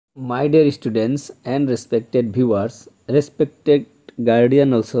My dear students and respected viewers, respected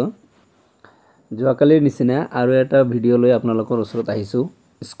guardian also, যোৱাকালিৰ নিচিনা আৰু এটা ভিডিঅ' লৈ আপোনালোকৰ ওচৰত আহিছোঁ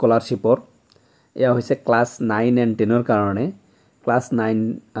স্কলাৰশ্বিপৰ। এয়া হৈছে ক্লাছ 9 and 10 ৰ কাৰণে। ক্লাছ 9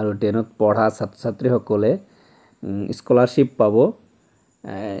 আৰু 10 ত পঢ়া ছাত্ৰ ছাত্ৰীসকলে স্কলাৰশ্বিপ পাব।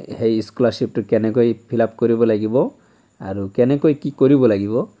 সেই স্কলাৰশ্বিপটো কেনেকৈ ফিল আপ কৰিব লাগিব আৰু কেনেকৈ কি কৰিব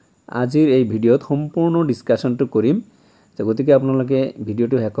লাগিব আজিৰ এই ভিডিঅ'ত সম্পূৰ্ণ ডিসকাশনটো কৰিম। গতিকে আপোনালোকে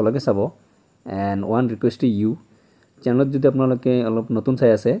ভিডিঅ'টো শেষলৈকে চাব। And one request to you, চেনেলত যদি আপোনালোকে অলপ নতুন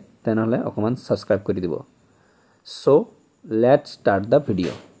চাই আছে তেনেহ'লে অকণমান ছাবস্ক্ৰাইব কৰি দিব। চ' let's start the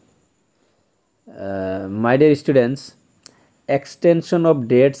video'. My dear students, extension of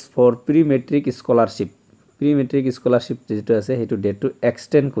that's for pre matric scholarship. Pre matric scholarship যিটো আছে সেইটো ডেটটো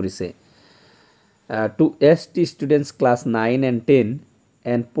এক্সটেণ্ড কৰিছে two ST students class 9 and 10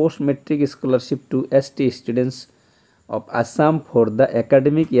 and post metric scholarship to ST students of Assam for the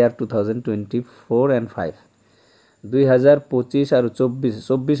academic year 2024 and 5 2025 আৰু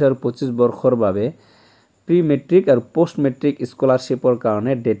 24 আৰু 25 বৰ্ষৰ বাবে pre matric আৰু পোষ্ট মেট্ৰিক স্কলাৰশ্বিপৰ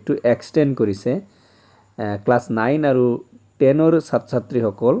কাৰণে ডেটটো এক্সটেণ্ড কৰিছে ক্লাছ 9 আৰু 10ৰ ছাত্ৰ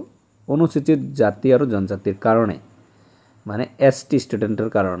ছাত্ৰীসকল অনুসূচিত জাতি আৰু জনজাতিৰ কাৰণে, মানে ST ষ্টুডেণ্টৰ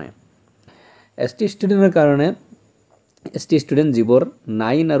কাৰণে। ST ষ্টুডেণ্টৰ কাৰণে ST ষ্টুডেণ্ট যিবোৰ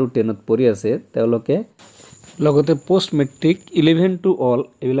 9 আৰু 10ত পঢ়ি আছে তেওঁলোকে লগতে post matric 11 to all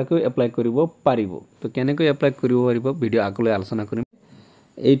এইবিলাকেও apply কৰিব পাৰিব। তো কেনেকৈ এপ্লাই কৰিব পাৰিব ভিডিঅ' আগলৈ আলোচনা কৰিম।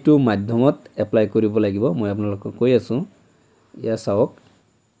 এইটো মাধ্যমত এপ্লাই কৰিব লাগিব, মই আপোনালোকক কৈ আছোঁ। ইয়া চাওক,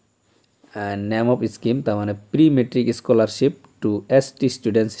 নেম অফ স্কিম তাৰমানে pre matric scholarship two ST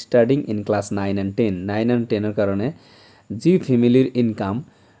students starting in class 9 and 10। 9 and 10ৰ কাৰণে যি ফেমিলিৰ ইনকাম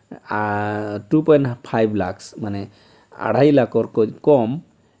 2.5 লাখ মানে 2.5 লাখতকৈ কম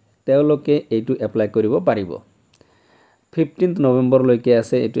তেওঁলোকে এইটো এপ্লাই কৰিব পাৰিব। 15 নৱেম্বৰলৈকে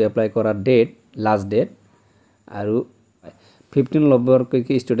আছে এইটো এপ্লাই কৰাৰ ডেট, লাষ্ট ডেট। আৰু 15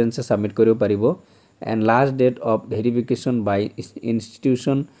 নৱেম্বৰলৈকে ষ্টুডেণ্টছে ছাবমিট কৰিব পাৰিব। And last date of verification by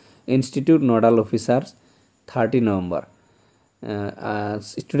institute nodal officers 30 November.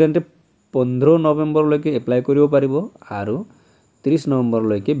 ষ্টুডেণ্টে 15 নৱেম্বৰলৈকে apply কৰিব পাৰিব আৰু 30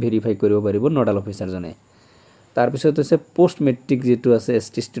 নৱেম্বৰলৈকে ভেৰিফাই কৰিব পাৰিব নডাল অফিচাৰজনে। তাৰপিছত হৈছে পোষ্ট মেট্ৰিক যিটো আছে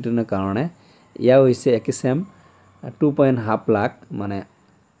ST ষ্টুডেণ্টৰ কাৰণে, ইয়া হৈছে একে চেম 2.5 লাখ মানে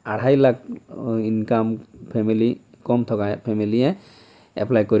 2.5 লাখ ইনকাম ফেমিলি কম থকা ফেমিলিয়ে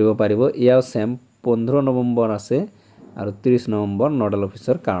এপ্লাই কৰিব পাৰিব। ইয়াও চেম 15 নৱেম্বৰ আছে আৰু 30 নৱেম্বৰ নডাল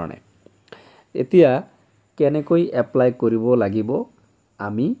অফিচৰ কাৰণে। এতিয়া কেনেকৈ এপ্লাই কৰিব লাগিব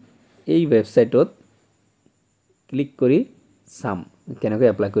আমি এই ৱেবছাইটত ক্লিক কৰি চাম কেনেকৈ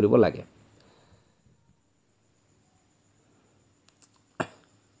এপ্লাই কৰিব লাগে।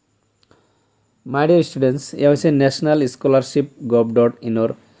 মাই ডিয়াৰ ষ্টুডেণ্টছ, এয়া হৈছে নেশ্যনেল স্কলাৰশ্বিপ gov.in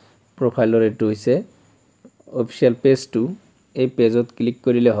প্ৰফাইলৰ এইটো হৈছে অফিচিয়েল পেজটো। এই পেজত ক্লিক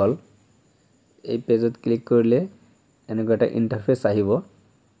কৰিলে হ'ল। এই পেজত ক্লিক কৰিলে এনেকুৱা এটা ইণ্টাৰফেচ আহিব।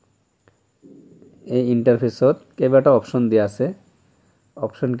 এই ইণ্টাৰফেচত কেইবাটা অপশ্যন দিয়া আছে।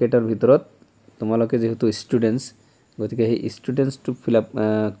 অপশ্যন কেইটাৰ ভিতৰত তোমালোকে যেহেতু ষ্টুডেণ্টছ, গতিকে সেই ষ্টুডেণ্টছটো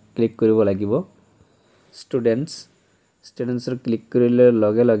ক্লিক কৰিব লাগিব। ষ্টুডেণ্টছৰ ক্লিক কৰিলে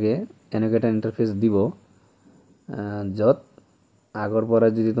লগে লগে এনেকুৱা এটা ইণ্টাৰফেচ দিব, য'ত আগৰ পৰা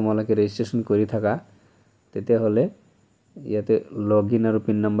যদি তোমালোকে ৰেজিষ্ট্ৰেশ্যন কৰি থাকা তেতিয়াহ'লে ইয়াতে লগ ইন আৰু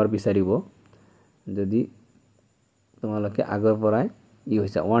পিন নম্বৰ বিচাৰিব। যদি তোমালোকে আগৰ পৰাই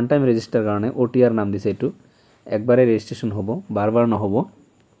হৈছে ওৱান টাইম ৰেজিষ্টাৰ কাৰণে OTR নাম দিছে, এইটো একবাৰে ৰেজিষ্ট্ৰেশ্যন হ'ব, বাৰ নহ'ব।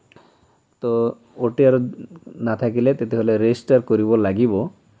 তো OTR নাথাকিলে তেতিয়াহ'লে ৰেজিষ্টাৰ কৰিব লাগিব।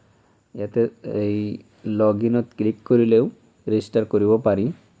 ইয়াতে এই লগ ইনত ক্লিক কৰিলেও ৰেজিষ্টাৰ কৰিব পাৰি।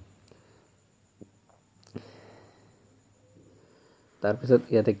 তাৰপিছত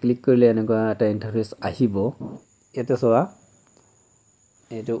ইয়াতে ক্লিক কৰিলে এনেকুৱা এটা ইণ্টাৰফেচ আহিব। ইয়াতে চোৱা,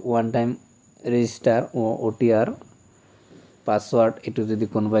 এইটো one time register OTR password এইটো যদি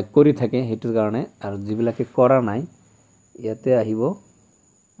কোনোবাই কৰি থাকে সেইটোৰ কাৰণে, আৰু যিবিলাকে কৰা নাই ইয়াতে আহিব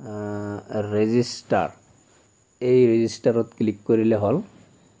ৰেজিষ্টাৰ। এই ৰেজিষ্টাৰত ক্লিক কৰিলে হ'ল,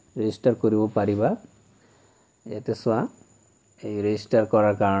 ৰেজিষ্টাৰ কৰিব পাৰিবা। ইয়াতে চোৱা, এই ৰেজিষ্টাৰ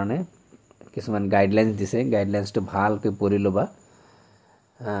কৰাৰ কাৰণে কিছুমান গাইডলাইন্স দিছে, গাইডলাইন্সটো ভালকৈ পঢ়ি ল'বা।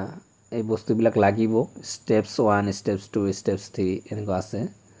 এই বস্তুবিলাক লাগিব, steps 1, steps 2, steps 3 এনেকুৱা আছে।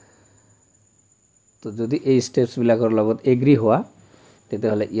 তো যদি এই ষ্টেপছবিলাকৰ লগত এগ্ৰি হোৱা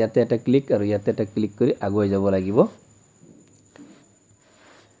তেতিয়াহ'লে ইয়াতে এটা ক্লিক আৰু ইয়াতে এটা ক্লিক কৰি আগুৱাই যাব লাগিব।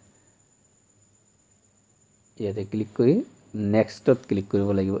 ইয়াতে ক্লিক কৰি নেক্সটত ক্লিক কৰিব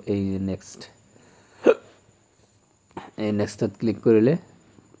লাগিব। এই নেক্সটত ক্লিক কৰিলে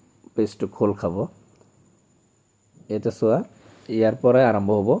পেজটো খোল খাব। ইয়াতে চোৱা, ইয়াৰ পৰাই আৰম্ভ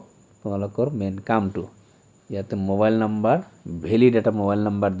হ'ব তোমালোকৰ মেইন কামটো ইয়াতে মোবাইল নাম্বাৰ ভ্যালিড এটা মোবাইল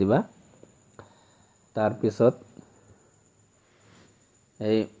নাম্বাৰ দিবা তাৰ পিছত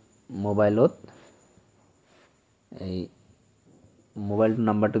এই মোবাইলত এই মোবাইল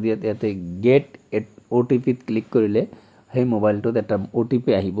নাম্বাৰটো দিয়া ইয়াতে গেট ওটিপি ক্লিক কৰিলে সেই মোবাইলটোত এটা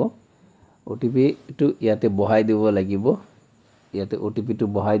ওটিপি আহিব ওটিপি টো ইয়াতে বহাই দিব লাগিব ইয়াতে ওটিপি টো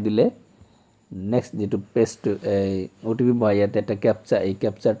বহাই দিলে নেক্সট যেটো পেষ্ট ওটিপি বহাই ইয়াতে এটা ক্যাপচা এই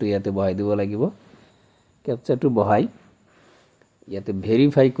ক্যাপচাটো ইয়াতে বহাই দিব লাগিব ক্যাপচাটো বহাই ইয়াতে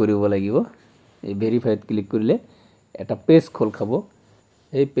ভেৰিফাই কৰিব লাগিব এই ভেৰিফাইত ক্লিক কৰিলে এটা পেজ খোল খাব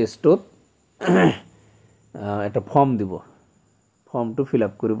এই পেজটোত এটা ফৰ্ম দিব ফৰ্মটো ফিল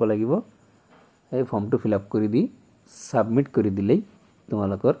আপ কৰিব লাগিব এই ফৰ্মটো ফিল আপ কৰি দি সাবমিট কৰি দিলেই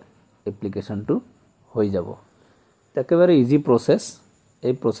তোমালোকৰ এপ্লিকেশনটো হৈ যাব একেবাৰে ইজি প্ৰসেস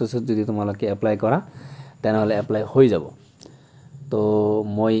এই প্ৰসেসত যদি তোমালোকে এপ্লাই কৰা তেনেহলে এপ্লাই হৈ যাব তো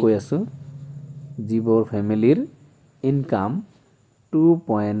মই কৈ আছো যিবোৰ ফ্যামিলিৰ ইনকাম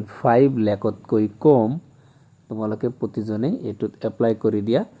 2.5 লাখতকৈ কম তোমালোকে প্ৰতিজনে এটোত এপ্লাই কৰি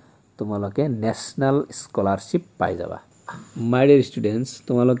দিয়া তোমালোকে ন্যাশনাল স্কলাৰশিপ পাই যাবা মাই ডিয়াৰ স্টুডেন্টস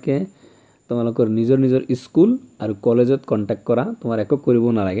তোমালোকৰ নিজৰ স্কুল আৰু কলেজত কন্টাক্ট কৰা তোমাৰ একো কৰিব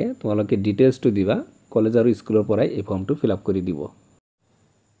নালাগে তোমালোকে ডিটেইলছটো দিবা কলেজ আৰু স্কুলৰ পৰাই এই ফৰ্মটো ফিল আপ কৰি দিব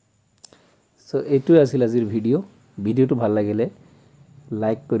সো এইটো আছিল আজিৰ ভিডিওটো ভাল লাগিলে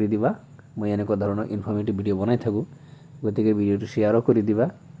লাইক কৰি দিবা মই এনেকুৱা ধৰণৰ ইনফৰমেটিভ ভিডিও বনাই থাকো গতিকে ভিডিওটো শেয়াৰো কৰি দিবা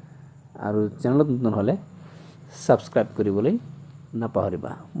আৰু চেনেলত নতুন হলে সাবস্ক্ৰাইব কৰিবলৈ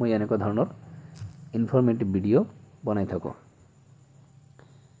নাপাহৰিবা মই এনেকুৱা ধৰণৰ ইনফৰমেটিভ ভিডিও বনাই থাকো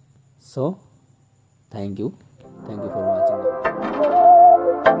so thank you for watching the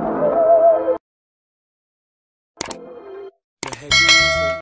video